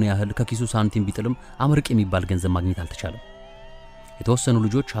ያለውን ያህል ከኪሱ ሳንቲም ቢጥልም አመርቅ የሚባል ገንዘብ ማግኘት አልተቻለም። የተወሰኑ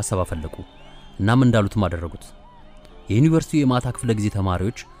ልጆች ሐሳብ አፈለቁ እናም እንዳሉትም አደረጉት። የዩኒቨርሲቲው የማታ ክፍለ ጊዜ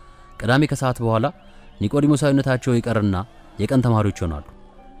ተማሪዎች ቅዳሜ ከሰዓት በኋላ ኒቆዲሞሳዊነታቸው ይቀርና የቀን ተማሪዎች ይሆናሉ።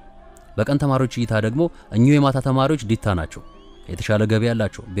 በቀን ተማሪዎች እይታ ደግሞ እኚሁ የማታ ተማሪዎች ዲታ ናቸው፣ የተሻለ ገቢ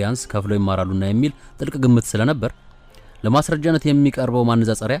ያላቸው፣ ቢያንስ ከፍለው ይማራሉና የሚል ጥልቅ ግምት ስለነበር ለማስረጃነት የሚቀርበው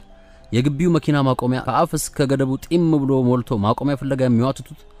ማነጻጸሪያ የግቢው መኪና ማቆሚያ ከአፍ እስከ ገደቡ ጢም ብሎ ሞልቶ ማቆሚያ ፍለጋ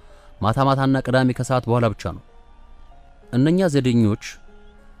የሚዋትቱት ማታና ቅዳሜ ከሰዓት በኋላ ብቻ ነው። እነኛ ዘደኞች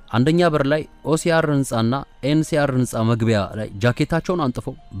አንደኛ በር ላይ ኦሲአር ህንጻና ኤንሲአር ህንጻ መግቢያ ላይ ጃኬታቸውን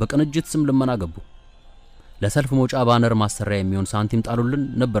አንጥፈው በቅንጅት ስም ልመና ገቡ። ለሰልፍ መውጫ ባነር ማሰሪያ የሚሆን ሳንቲም ጣሉልን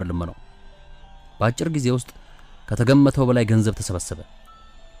ነበር ልመናው። በአጭር ጊዜ ውስጥ ከተገመተው በላይ ገንዘብ ተሰበሰበ።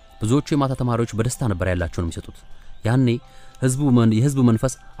 ብዙዎቹ የማታ ተማሪዎች በደስታ ነበር ያላቸውን የሚሰጡት። ያኔ የህዝቡ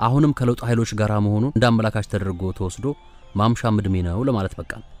መንፈስ አሁንም ከለውጥ ኃይሎች ጋር መሆኑን እንዳመላካች ተደርጎ ተወስዶ ማምሻ ምድሜ ነው ለማለት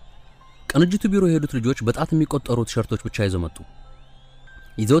በቃ። ቅንጅቱ ቢሮ የሄዱት ልጆች በጣት የሚቆጠሩ ቲሸርቶች ብቻ ይዘው መጡ።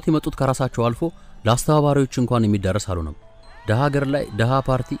 ይዘውት የመጡት ከራሳቸው አልፎ ለአስተባባሪዎች እንኳን የሚዳረስ አልሆነም። ደሃ ሀገር ላይ ደሃ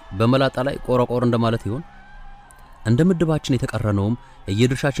ፓርቲ በመላጣ ላይ ቆረቆር እንደማለት ይሆን? እንደ ምድባችን የተቀረነውም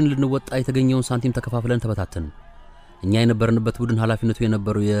የየድርሻችን ልንወጣ የተገኘውን ሳንቲም ተከፋፍለን ተበታተንን። እኛ የነበርንበት ቡድን ኃላፊነቱ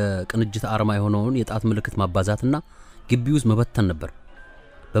የነበረው የቅንጅት አርማ የሆነውን የጣት ምልክት ማባዛትና ግቢ ውስጥ መበተን ነበር።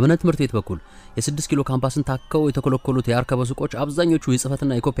 በመነ ትምህርት ቤት በኩል የ6 ኪሎ ካምፓስን ታከው የተኮለኮሉት የአርከበ ሱቆች አብዛኞቹ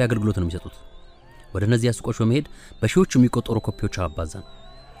የጽፈትና የኮፒ አገልግሎት ነው የሚሰጡት። ወደ እነዚህ ሱቆች በመሄድ በሺዎች የሚቆጠሩ ኮፒዎች አባዛን።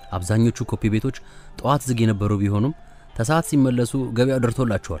 አብዛኞቹ ኮፒ ቤቶች ጧት ዝግ የነበሩ ቢሆኑም ተሳት ሲመለሱ ገበያው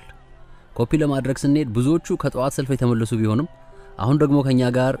ደርቶላቸዋል። ኮፒ ለማድረግ ስንሄድ ብዙዎቹ ከጧት ሰልፍ የተመለሱ ቢሆኑም አሁን ደግሞ ከኛ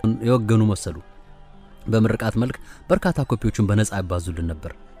ጋር የወገኑ መሰሉ። በምርቃት መልክ በርካታ ኮፒዎችን በነፃ ያባዙልን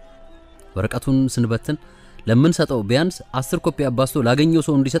ነበር። ወረቀቱን ስንበትን ለምን ሰጠው ቢያንስ 10 ኮፒ አባዝቶ ላገኘው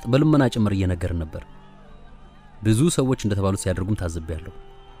ሰው እንዲሰጥ በልመና ጭምር እየነገርን ነበር። ብዙ ሰዎች እንደተባሉት ሲያደርጉም ታዝቤያለሁ።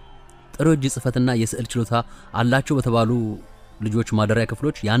 ጥሩ እጅ ጽፈትና የስዕል ችሎታ አላቸው በተባሉ ልጆች ማደሪያ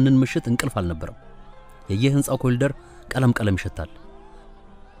ክፍሎች ያንን ምሽት እንቅልፍ አልነበረም። የየህንጻው ኮሪደር ቀለም ይሸታል።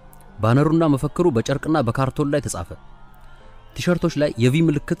 ባነሩና መፈክሩ በጨርቅና በካርቶን ላይ ተጻፈ። ቲሸርቶች ላይ የቪ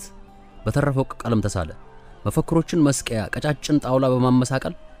ምልክት በተረፈው ቀለም ተሳለ። መፈክሮችን መስቀያ ቀጫጭን ጣውላ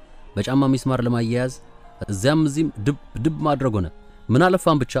በማመሳቀል በጫማ ሚስማር ለማያያዝ እዚህም ድብ ማድረግ ሆነ። ምን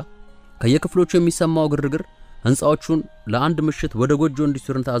አለፋን ብቻ ከየክፍሎቹ የሚሰማው ግርግር ህንጻዎቹን ለአንድ ምሽት ወደ ጎጆ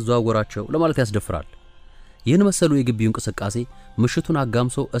ኢንዱስትሪን ታዘዋወራቸው ለማለት ያስደፍራል። ይህን መሰሉ የግቢው እንቅስቃሴ ምሽቱን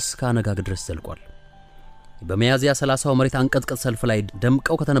አጋምሶ እስከ ነጋግ ድረስ ዘልቋል። በሚያዝያ 30 መሬት አንቀጥቅጥ ሰልፍ ላይ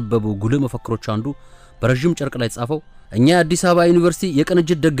ደምቀው ከተነበቡ ጉልህ መፈክሮች አንዱ በረጅም ጨርቅ ላይ ተጻፈው እኛ የአዲስ አበባ ዩኒቨርሲቲ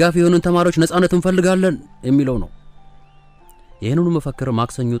የቅንጅት ደጋፊ የሆኑን ተማሪዎች ነፃነት እንፈልጋለን የሚለው ነው። ይህንኑ መፈክር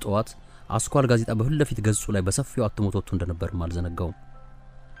ማክሰኞ ጠዋት አስኳል ጋዜጣ በፊት ለፊት ገጹ ላይ በሰፊው አትሞት ወጥቶ እንደነበር አልዘነጋውም።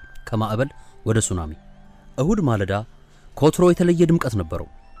 ከማዕበል ወደ ሱናሚ እሁድ ማለዳ ኮትሮ የተለየ ድምቀት ነበረው።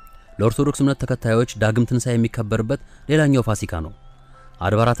 ለኦርቶዶክስ እምነት ተከታዮች ዳግም ትንሣኤ የሚከበርበት ሌላኛው ፋሲካ ነው።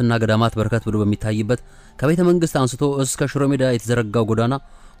 አድባራትና ገዳማት በርከት ብሎ በሚታይበት ከቤተ መንግስት አንስቶ እስከ ሽሮ ሜዳ የተዘረጋው ጎዳና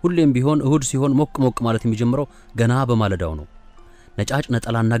ሁሌም ቢሆን እሁድ ሲሆን ሞቅ ማለት የሚጀምረው ገና በማለዳው ነው። ነጫጭ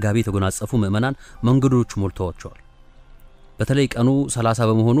ነጠላና ጋቢ የተጎናጸፉ ምዕመናን መንገዶቹ ሞልተዋቸዋል። በተለይ ቀኑ 30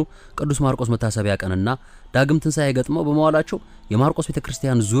 በመሆኑ ቅዱስ ማርቆስ መታሰቢያ ቀንና ዳግም ትንሣኤ ገጥመው በመዋላቸው የማርቆስ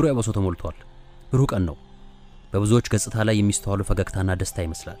ቤተክርስቲያን ዙሪያ በሰው ተሞልቷል። ብሩህ ቀን ነው። በብዙዎች ገጽታ ላይ የሚስተዋሉ ፈገግታና ደስታ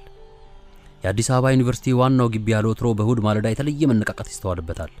ይመስላል። የአዲስ አበባ ዩኒቨርሲቲ ዋናው ግቢ ያለወትሮ በእሁድ ማለዳ የተለየ መነቃቃት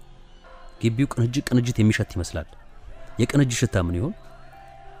ይስተዋልበታል። ግቢው ቅንጅት የሚሸት ይመስላል። የቅንጅት ሽታ ምን ይሆን?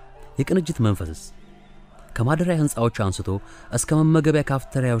 የቅንጅት መንፈስስ? ከማደሪያ ህንጻዎች አንስቶ እስከ መመገቢያ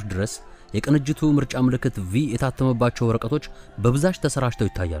ካፍቴሪያዎች ድረስ የቅንጅቱ ምርጫ ምልክት ቪ የታተመባቸው ወረቀቶች በብዛት ተሰራጭተው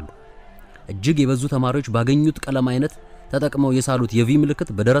ይታያሉ። እጅግ የበዙ ተማሪዎች ባገኙት ቀለም አይነት ተጠቅመው የሳሉት የቪ ምልክት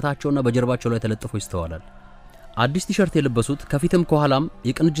በደረታቸውና በጀርባቸው ላይ ተለጥፎ ይስተዋላል። አዲስ ቲሸርት የለበሱት ከፊትም ከኋላም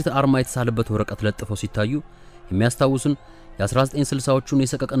የቅንጅት አርማ የተሳለበት ወረቀት ለጥፈው ሲታዩ የሚያስታውሱን የ1960ዎቹን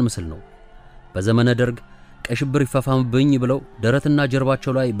የሰቀቀን ምስል ነው። በዘመነ ደርግ ቀይ ሽብር ይፋፋምብኝ ብለው ደረትና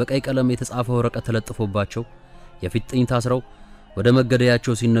ጀርባቸው ላይ በቀይ ቀለም የተጻፈ ወረቀት ተለጥፎባቸው የፊጥኝ ታስረው ወደ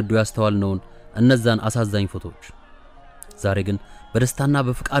መገደያቸው ሲነዱ ያስተዋልነውን እነዛን አሳዛኝ ፎቶዎች። ዛሬ ግን በደስታና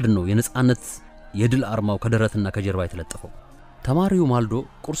በፍቃድ ነው የነጻነት የድል አርማው ከደረትና ከጀርባ የተለጠፈው። ተማሪው ማልዶ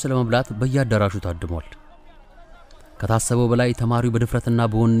ቁርስ ለመብላት በየአዳራሹ ታድሟል። ከታሰበው በላይ ተማሪው በድፍረትና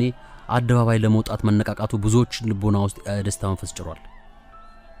በወኔ አደባባይ ለመውጣት መነቃቃቱ ብዙዎች ልቦና ውስጥ ደስታ መንፈስ ጭሯል።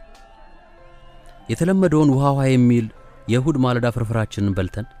 የተለመደውን ውሃ የሚል የእሁድ ማለዳ ፍርፍራችንን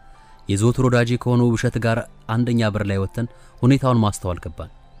በልተን የዘወትር ወዳጅ ከሆነው ውብሸት ጋር አንደኛ በር ላይ ወጥተን ሁኔታውን ማስተዋል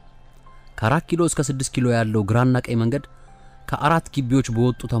ገባን። ከ4 ኪሎ እስከ 6 ኪሎ ያለው ግራና ቀኝ መንገድ ከአራት ግቢዎች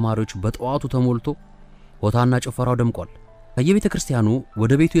በወጡ ተማሪዎች በጠዋቱ ተሞልቶ ሆታና ጭፈራው ደምቋል። ከየቤተ ክርስቲያኑ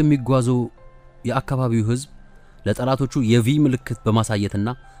ወደ ቤቱ የሚጓዘው የአካባቢው ህዝብ ለጠላቶቹ የቪ ምልክት በማሳየትና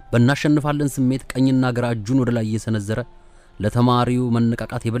በእናሸንፋለን ስሜት ቀኝና ግራ እጁን ወደ ላይ እየሰነዘረ ለተማሪው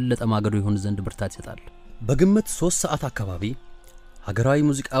መነቃቃት የበለጠ ማገዶ ይሆን ዘንድ ብርታት ይሰጣል። በግምት 3 ሰዓት አካባቢ ሀገራዊ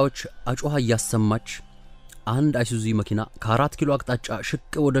ሙዚቃዎች አጮሃ ያሰማች አንድ አይሱዚ መኪና ከ4 ኪሎ አቅጣጫ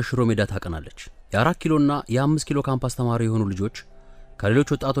ሽቅ ወደ ሽሮ ሜዳ ታቀናለች። የ4 ኪሎና የ5 ኪሎ ካምፓስ ተማሪ የሆኑ ልጆች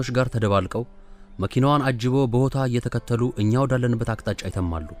ከሌሎች ወጣቶች ጋር ተደባልቀው መኪናዋን አጅበው በሆታ እየተከተሉ እኛው ዳለንበት አቅጣጫ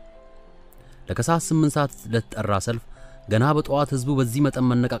ይተማሉ። ለከሰዓት 8 ሰዓት ለተጠራ ሰልፍ ገና በጠዋት ህዝቡ በዚህ መጠን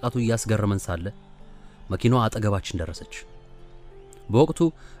መነቃቃቱ ያስገረመን ሳለ መኪናዋ አጠገባችን ደረሰች። በወቅቱ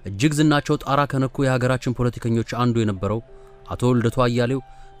እጅግ ዝናቸው ጣራ ከነኩ የሀገራችን ፖለቲከኞች አንዱ የነበረው አቶ ልደቱ አያሌው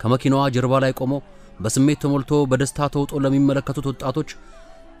ከመኪናዋ ጀርባ ላይ ቆሞ በስሜት ተሞልቶ በደስታ ተውጦ ለሚመለከቱት ወጣቶች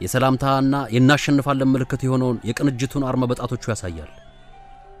የሰላምታና የናሸንፋለን ምልክት የሆነውን የቅንጅቱን አርማ በጣቶቹ ያሳያል።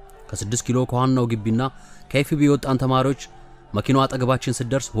 ከ6 ኪሎ ከዋናው ግቢና ከኤፍቢ የወጣን ተማሪዎች መኪናዋ አጠገባችን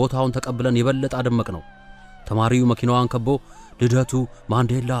ሲደርስ ቦታውን ተቀብለን የበለጠ አደመቅ ነው። ተማሪው መኪናዋን ከቦ ልደቱ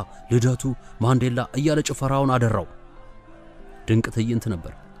ማንዴላ ልደቱ ማንዴላ እያለ ጭፈራውን አደራው። ድንቅ ትዕይንት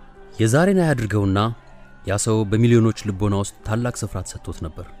ነበር። የዛሬን ያድርገውና ያ ሰው በሚሊዮኖች ልቦና ውስጥ ታላቅ ስፍራ ተሰጥቶት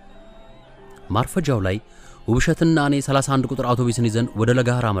ነበር። ማርፈጃው ላይ ውብሸትና እኔ 31 ቁጥር አውቶቡስን ይዘን ወደ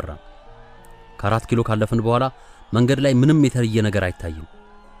ለጋሃር አመራን። ከ4 ኪሎ ካለፍን በኋላ መንገድ ላይ ምንም የተለየ ነገር አይታይም።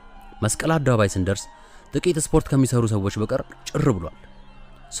 መስቀል አደባባይ ስንደርስ ጥቂት ስፖርት ከሚሰሩ ሰዎች በቀር ጭር ብሏል።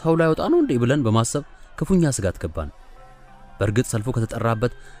 ሰው ላይ ወጣ ነው እንዴ ብለን በማሰብ ክፉኛ ስጋት ገባን። በእርግጥ ሰልፉ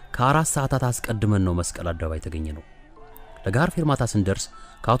ከተጠራበት ከ4 ሰዓታት አስቀድመን ነው መስቀል አደባባይ ተገኘነው። ለጋር ፌርማታ ስንደርስ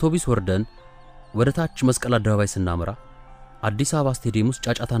ከአውቶቡስ ወርደን ወደ ታች መስቀል አደባባይ ስናመራ አዲስ አበባ ስቴዲየም ውስጥ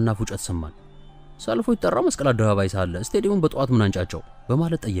ጫጫታና ፉጨት ሰማን። ሰልፉ የተጠራው መስቀል አደባባይ ሳለ ስቴዲየሙን በጠዋት ምን አንጫጫው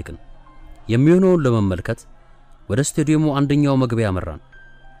በማለት ጠየቅን። የሚሆነውን ለመመልከት ወደ ስቴዲየሙ አንደኛው መግቢያ አመራን።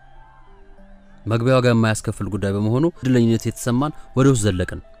 መግቢያው ጋር የማያስከፍል ጉዳይ በመሆኑ ድለኝነት የተሰማን ወደ ውስጥ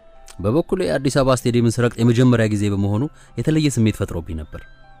ዘለቅን። በበኩሌ አዲስ አበባ ስቴዲየምን ስረቅጥ የመጀመሪያ ጊዜ በመሆኑ የተለየ ስሜት ፈጥሮብኝ ነበር።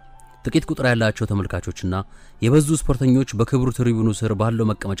 ጥቂት ቁጥር ያላቸው ተመልካቾችና የበዙ ስፖርተኞች በክብሩ ትሪቡኑ ስር ባለው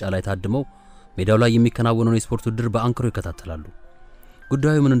መቀመጫ ላይ ታድመው ሜዳው ላይ የሚከናወነውን የስፖርት ውድድር በአንክሮ ይከታተላሉ።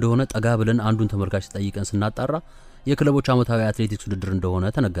 ጉዳዩ ምን እንደሆነ ጠጋ ብለን አንዱን ተመልካች ጠይቀን ስናጣራ የክለቦች ዓመታዊ አትሌቲክስ ውድድር እንደሆነ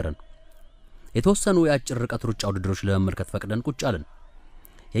ተነገረን። የተወሰኑ የአጭር ርቀት ሩጫ ውድድሮች ለመመልከት ፈቅደን ቁጭ አለን።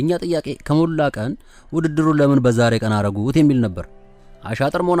 የኛ ጥያቄ ከሞላ ቀን ውድድሩን ለምን በዛሬ ቀን አረጉት የሚል ነበር።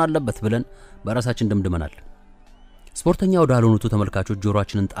 አሻጥር መሆን አለበት ብለን በራሳችን ደምድመናል። ስፖርተኛው ዳሉኑቱ ተመልካቾች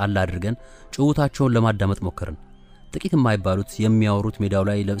ጆሮአችንን ጣል አድርገን ጭውታቸውን ለማዳመጥ ሞከርን። ጥቂት የማይባሉት የሚያወሩት ሜዳው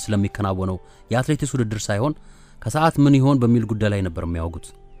ላይ ስለሚከናወነው የአትሌቲክስ ውድድር ሳይሆን ከሰዓት ምን ይሆን በሚል ጉዳይ ላይ ነበር የሚያወጉት።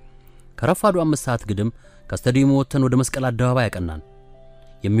 ከረፋዱ 5 ሰዓት ግድም ከስታዲየሙ ወጥተን ወደ መስቀል አደባባይ ያቀናን።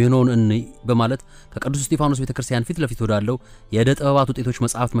 የሚሆነውን እንይ በማለት ከቅዱስ እስጢፋኖስ ቤተክርስቲያን ፊት ለፊት ወዳለው የዕደ ጥበባት ውጤቶች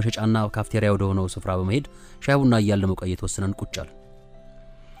መጻሕፍት መሸጫና ካፍቴሪያ ወደ ሆነው ስፍራ በመሄድ ሻይ ቡና እያልን መቆየት ወስነን ቁጭ አልን።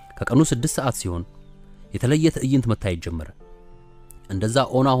 ከቀኑ 6 ሰዓት ሲሆን የተለየ ትዕይንት መታየት ጀመረ። እንደዛ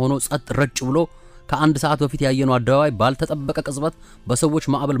ኦና ሆኖ ጸጥ ረጭ ብሎ ከ1 ሰዓት በፊት ያየነው አደባባይ ባልተጠበቀ ቅጽበት በሰዎች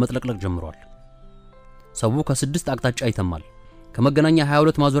ማዕበል መጥለቅለቅ ጀምሯል። ሰው ከ6 አቅጣጫ ይተማል። ከመገናኛ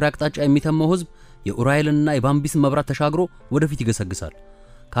 22 ማዞሪያ አቅጣጫ የሚተመው ህዝብ የኡራኤልና የባምቢስን መብራት ተሻግሮ ወደፊት ይገሰግሳል።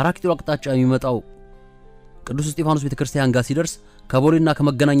 ከ4 ኪሎ አቅጣጫ የሚመጣው ቅዱስ እስጢፋኖስ ቤተክርስቲያን ጋር ሲደርስ ከቦሌና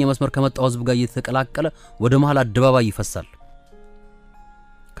ከመገናኛ መስመር ከመጣው ህዝብ ጋር እየተቀላቀለ ወደ መሃል አደባባይ ይፈሳል።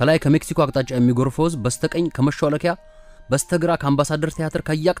 ከላይ ከሜክሲኮ አቅጣጫ የሚጎርፈው ህዝብ በስተቀኝ ከመሿለኪያ በስተግራ ከአምባሳደር ቲያትር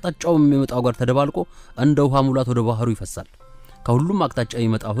ከያቅጣጫው የሚመጣው ጋር ተደባልቆ እንደ ውሃ ሙላት ወደ ባህሩ ይፈሳል። ከሁሉም አቅጣጫ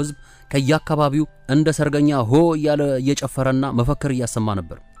የሚመጣው ህዝብ ከያካባቢው እንደ ሰርገኛ ሆ እያለ እየጨፈረና መፈክር እያሰማ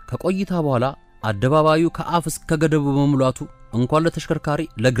ነበር። ከቆይታ በኋላ አደባባዩ ከአፍ እስከ ገደቡ በመሙላቱ እንኳን ለተሽከርካሪ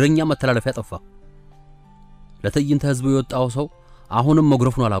ለእግረኛ መተላለፊያ ጠፋ። ለትዕይንተ ህዝቡ የወጣው ሰው አሁንም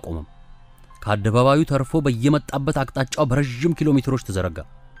መግረፉን አላቆመም። ከአደባባዩ ተርፎ በየመጣበት አቅጣጫው በረጅም ኪሎ ሜትሮች ተዘረጋ።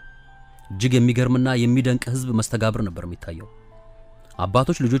 እጅግ የሚገርምና የሚደንቅ ህዝብ መስተጋብር ነበር የሚታየው።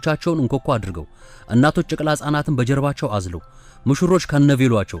 አባቶች ልጆቻቸውን እንኮኮ አድርገው፣ እናቶች ጨቅላ ህፃናትን በጀርባቸው አዝለው፣ ሙሽሮች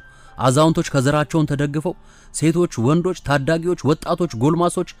ከነቬሏቸው፣ አዛውንቶች ከዘራቸውን ተደግፈው፣ ሴቶች፣ ወንዶች፣ ታዳጊዎች፣ ወጣቶች፣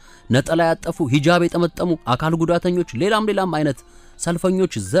 ጎልማሶች፣ ነጠላ ያጠፉ፣ ሂጃብ የጠመጠሙ፣ አካል ጉዳተኞች፣ ሌላም አይነት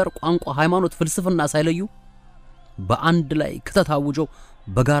ሰልፈኞች ዘር፣ ቋንቋ፣ ሃይማኖት፣ ፍልስፍና ሳይለዩ በአንድ ላይ ከተታውጀው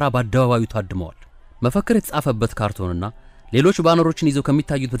በጋራ በአደባባዩ ታድመዋል። መፈክር የተጻፈበት ካርቶንና ሌሎች ባነሮችን ይዘው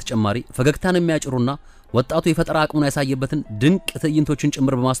ከሚታዩት በተጨማሪ ፈገግታን የሚያጭሩና ወጣቱ የፈጠራ አቅሙን ያሳየበትን ድንቅ ትዕይንቶችን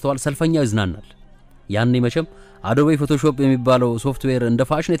ጭምር በማስተዋል ሰልፈኛው ይዝናናል። ያኔ መቼም አዶቤ ፎቶሾፕ የሚባለው ሶፍትዌር እንደ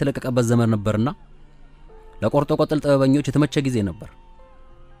ፋሽን የተለቀቀበት ዘመን ነበርና ለቆርጦ ቆጥል ጥበበኞች የተመቸ ጊዜ ነበር።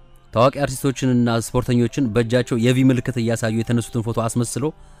 ታዋቂ አርቲስቶችንና ስፖርተኞችን በእጃቸው የቪ ምልክት እያሳዩ የተነሱትን ፎቶ አስመስሎ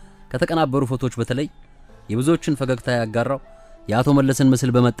ከተቀናበሩ ፎቶዎች በተለይ የብዙዎችን ፈገግታ ያጋራው የአቶ መለስን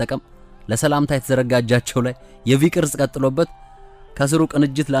ምስል በመጠቀም ለሰላምታ የተዘረጋ እጃቸው ላይ የቪ ቅርጽ ቀጥሎበት ከስሩ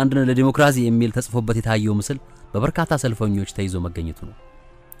ቅንጅት ለአንድነት ለዲሞክራሲ የሚል ተጽፎበት የታየው ምስል በበርካታ ሰልፈኞች ተይዞ መገኘቱ ነው።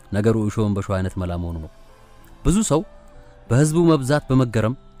 ነገሩ እሾህን በሾህ አይነት መላ መሆኑ ነው። ብዙ ሰው በህዝቡ መብዛት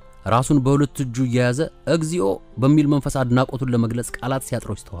በመገረም ራሱን በሁለት እጁ እየያዘ እግዚኦ በሚል መንፈስ አድናቆቱን ለመግለጽ ቃላት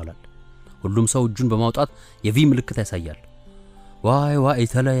ሲያጥረው ይስተዋላል። ሁሉም ሰው እጁን በማውጣት የቪ ምልክት ያሳያል። ዋይ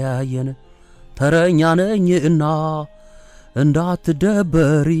ተለያየን ተረኛ ነኝና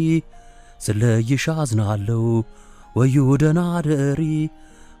እንዳትደበሪ ስለይሽ አዝናለሁ ወዩ ደናደሪ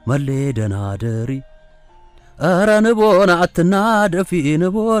መሌ ደናደሪ አረ ንቦና አትናደፊ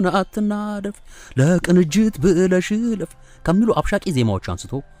ለቅንጅት ብለሽ ለፍ ከሚሉ አብሻቂ ዜማዎች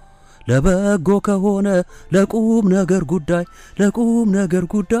አንስቶ ለበጎ ከሆነ ለቁም ነገር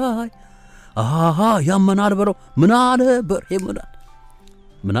ጉዳይ አሃ ያመናል በለው ምን አለ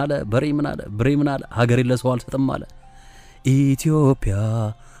በሬ ምን አለ ሀገሬን ለሰው አልሰጥም አለ ኢትዮጵያ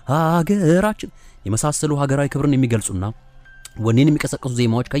ሀገራችን የመሳሰሉ ሀገራዊ ክብርን የሚገልጹና ወኔን የሚቀሰቅሱ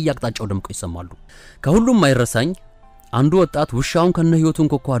ዜማዎች ከያቅጣጫው ደምቀው ይሰማሉ። ከሁሉም ማይረሳኝ አንዱ ወጣት ውሻውን ከነ ህይወቱን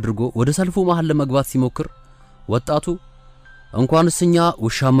ኮኮ አድርጎ ወደ ሰልፉ መሃል ለመግባት ሲሞክር ወጣቱ እንኳንስኛ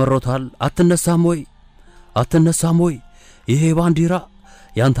ውሻ መሮታል አትነሳም ወይ ይሄ ባንዲራ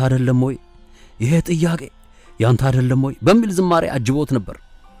ያንተ አይደለም ወይ ይሄ ጥያቄ ያንተ አይደለም ወይ በሚል ዝማሬ አጅቦት ነበር።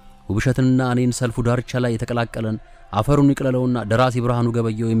 ውብሸትንና እኔን ሰልፉ ዳርቻ ላይ የተቀላቀለን አፈሩን ይቅለለውና ደራሲ ብርሃኑ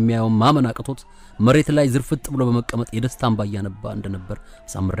ገበየው የሚያየው ማመን አቅቶት መሬት ላይ ዝርፍጥ ብሎ በመቀመጥ የደስታን ባያነባ እንደነበር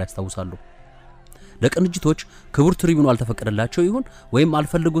ሳምራ ያስታውሳሉ። ለቅንጅቶች ክቡር ትሪቡኑ አልተፈቀደላቸው ይሁን ወይም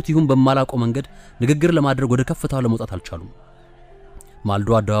አልፈልጉት ይሁን በማላቆ መንገድ ንግግር ለማድረግ ወደ ከፍታው ለመውጣት አልቻሉም። ማልዶ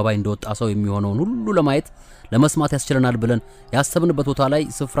አደባባይ እንደወጣ ሰው የሚሆነውን ሁሉ ለማየት ለመስማት ያስችለናል ብለን ያሰብንበት ቦታ ላይ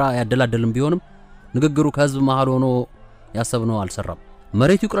ስፍራ ያደላደልን ቢሆንም ንግግሩ ከህዝብ መሃል ሆኖ ያሰብነው አልሰራም።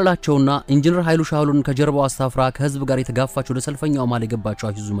 መሬቱ ይቅለላቸውና ኢንጂነር ኃይሉ ሻውሉን ከጀርባው አስተፍራ ከህዝብ ጋር የተጋፋች ወደ ሰልፈኛው ማል የገባቸው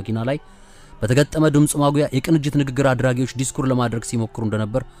አይሱዙ መኪና ላይ በተገጠመ ድምጽ ማጉያ የቅንጅት ንግግር አድራጊዎች ዲስኩር ለማድረግ ሲሞክሩ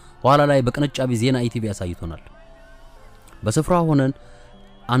እንደነበር ኋላ ላይ በቅንጫቢ ዜና ኢቲቪ ያሳይቶናል። በስፍራው ሆነን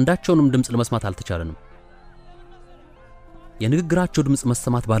አንዳቸውንም ድምጽ ለመስማት አልተቻለንም። የንግግራቸው ድምጽ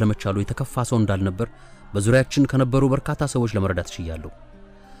መሰማት ባለመቻሉ የተከፋ ሰው እንዳልነበር በዙሪያችን ከነበሩ በርካታ ሰዎች ለመረዳት ችያለሁ።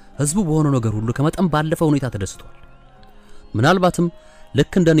 ህዝቡ በሆነው ነገር ሁሉ ከመጠን ባለፈ ሁኔታ ተደስቷል። ምናልባትም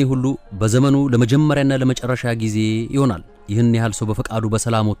ልክ እንደኔ ሁሉ በዘመኑ ለመጀመሪያና ለመጨረሻ ጊዜ ይሆናል ይህን ያህል ሰው በፈቃዱ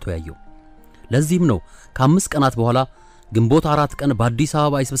በሰላም ወጥቶ ያየው። ለዚህም ነው ከ5 ቀናት በኋላ ግንቦት 4 ቀን በአዲስ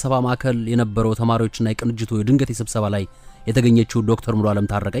አበባ የስብሰባ ማዕከል የነበረው ተማሪዎችና የቅንጅቱ የድንገት ስብሰባ ላይ የተገኘችው ዶክተር ሙሉ ዓለም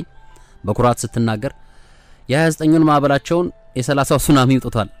ታረቀኝ በኩራት ስትናገር የ29ን ማዕበላቸውን የ30ው ሱናሚ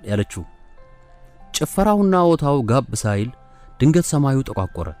ይውጣታል ያለችው። ጭፈራውና ወታው ጋብ ሳይል ድንገት ሰማዩ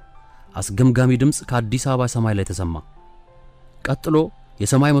ተቋቆረ። አስገምጋሚ ድምጽ ከአዲስ አበባ ሰማይ ላይ ተሰማ። ቀጥሎ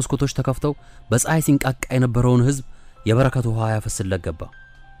የሰማይ መስኮቶች ተከፍተው በፀሐይ ሲንቃቃ የነበረውን ህዝብ የበረከቱ ውሃ ያፈስለት ገባ።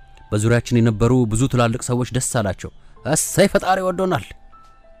 በዙሪያችን የነበሩ ብዙ ትላልቅ ሰዎች ደስ አላቸው። እሰይ ፈጣሪ ወዶናል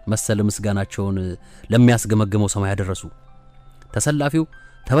መሰለ ምስጋናቸውን ለሚያስገመግመው ሰማይ ያደረሱ። ተሰላፊው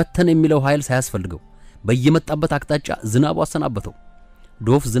ተበተን የሚለው ኃይል ሳያስፈልገው በየመጣበት አቅጣጫ ዝናብ አሰናበተው።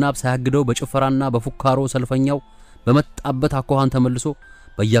 ዶፍ ዝናብ ሳያግደው በጭፈራና በፉካሮ ሰልፈኛው በመጣበት አኳኋን ተመልሶ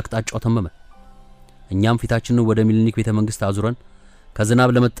በየአቅጣጫው ተመመ። እኛም ፊታችንን ወደ ሚሊኒክ ቤተ መንግስት አዙረን ከዝናብ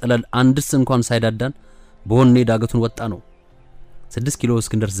ለመጠለል አንድስ እንኳን ሳይዳዳን በወኔ ዳገቱን ወጣ ነው። 6 ኪሎ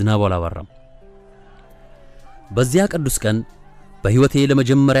እስክንደርስ ዝናቡ አላባራም። በዚያ ቅዱስ ቀን በህይወቴ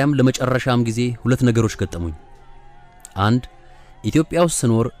ለመጀመሪያም ለመጨረሻም ጊዜ ሁለት ነገሮች ገጠሙኝ። አንድ ኢትዮጵያ ውስጥ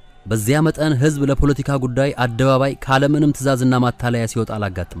ስኖር በዚያ መጠን ህዝብ ለፖለቲካ ጉዳይ አደባባይ ካለምንም ትዕዛዝና ማታለያ ሲወጣ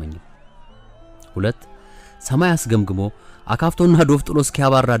አላጋጥመኝም። ሁለት ሰማይ አስገምግሞ አካፍቶና ዶፍ ጥሎ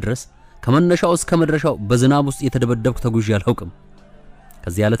እስኪያባራ ድረስ ከመነሻው እስከ መድረሻው በዝናብ ውስጥ የተደበደብኩ ተጉዤ አላውቅም።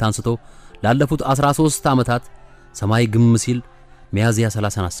 ከዚያ ዕለት አንስቶ ላለፉት 13 ዓመታት ሰማይ ግም ሲል ሚያዝያ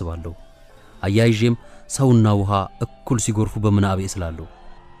 30 አስባለሁ። አያይዤም ሰውና ውሃ እኩል ሲጎርፉ በመናቤ ስላለው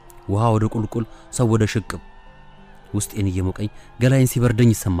ውሃ ወደ ቁልቁል ሰው ወደ ሽቅብ ውስጤን እየሞቀኝ ገላይን ሲበርደኝ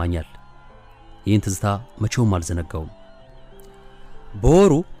ይሰማኛል። ይህን ትዝታ መቼውም አልዘነጋውም።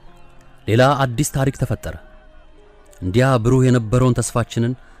 በወሩ ሌላ አዲስ ታሪክ ተፈጠረ። እንዲያ ብሩህ የነበረውን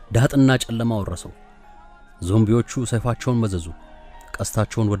ተስፋችንን ዳጥና ጨለማ ወረሰው። ዞምቢዎቹ ሰይፋቸውን መዘዙ፣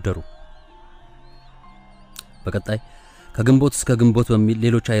 ቀስታቸውን ወደሩ። በቀጣይ ከግንቦት እስከ ግንቦት በሚል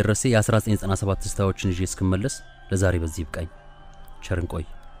ሌሎች አይረሴ የ1997 ትዝታዎችን ይዤ እስክመለስ ለዛሬ በዚህ ይብቃኝ። ቸር እንቆይ።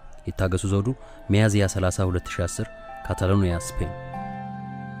 ይታገሱ ዘውዱ፣ ሚያዝያ 30 2010 ካታሎኒያ ስፔን።